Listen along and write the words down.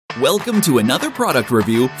Welcome to another product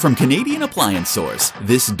review from Canadian Appliance Source.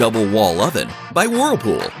 This double wall oven by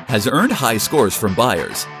Whirlpool has earned high scores from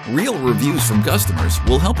buyers. Real reviews from customers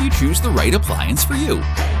will help you choose the right appliance for you.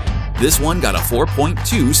 This one got a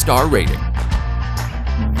 4.2 star rating.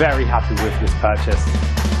 Very happy with this purchase.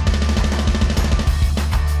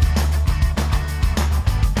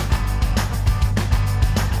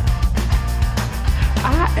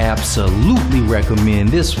 I absolutely recommend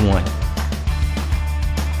this one.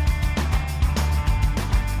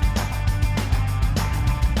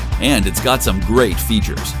 And it's got some great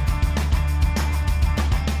features.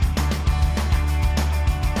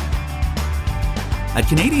 At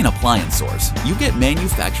Canadian Appliance Source, you get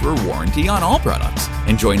manufacturer warranty on all products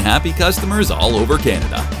and join happy customers all over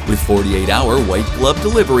Canada with 48-hour white glove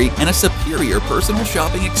delivery and a superior personal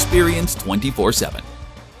shopping experience 24/7.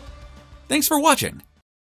 Thanks for watching.